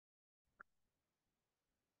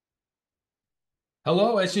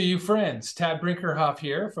Hello, SUU friends. Tad Brinkerhoff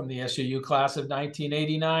here from the SUU class of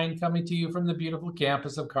 1989, coming to you from the beautiful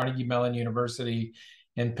campus of Carnegie Mellon University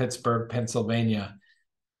in Pittsburgh, Pennsylvania.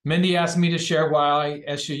 Mindy asked me to share why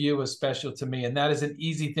SUU was special to me, and that is an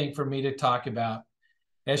easy thing for me to talk about.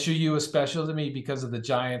 SUU is special to me because of the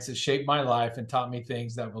giants that shaped my life and taught me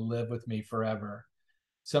things that will live with me forever.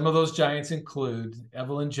 Some of those giants include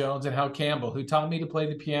Evelyn Jones and Hal Campbell, who taught me to play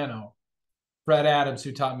the piano, Fred Adams,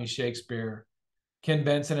 who taught me Shakespeare, Ken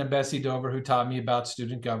Benson and Bessie Dover, who taught me about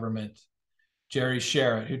student government, Jerry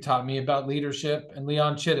Sherritt, who taught me about leadership, and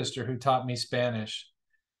Leon Chittister, who taught me Spanish.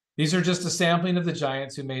 These are just a sampling of the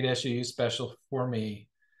giants who made SUU special for me.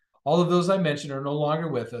 All of those I mentioned are no longer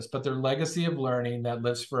with us, but their legacy of learning that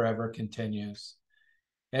lives forever continues.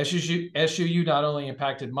 SUU not only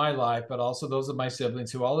impacted my life, but also those of my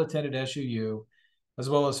siblings who all attended SUU, as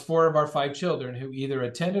well as 4 of our 5 children who either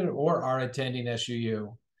attended or are attending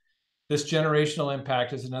SUU. This generational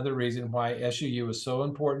impact is another reason why SUU is so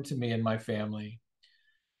important to me and my family.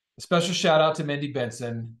 A special shout out to Mindy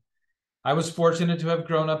Benson. I was fortunate to have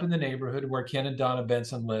grown up in the neighborhood where Ken and Donna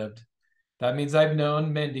Benson lived. That means I've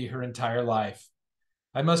known Mindy her entire life.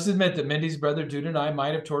 I must admit that Mindy's brother Dude and I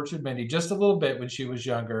might have tortured Mindy just a little bit when she was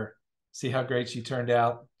younger. See how great she turned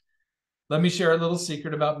out? Let me share a little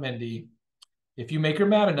secret about Mindy. If you make her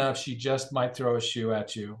mad enough, she just might throw a shoe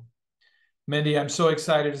at you. Mindy, I'm so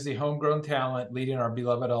excited to see homegrown talent leading our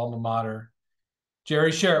beloved alma mater.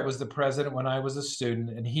 Jerry Sherritt was the president when I was a student,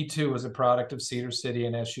 and he too was a product of Cedar City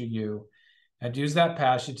and SUU, and used that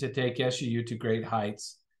passion to take SUU to great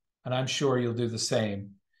heights. And I'm sure you'll do the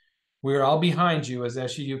same. We are all behind you as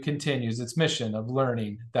SUU continues its mission of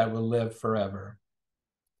learning that will live forever.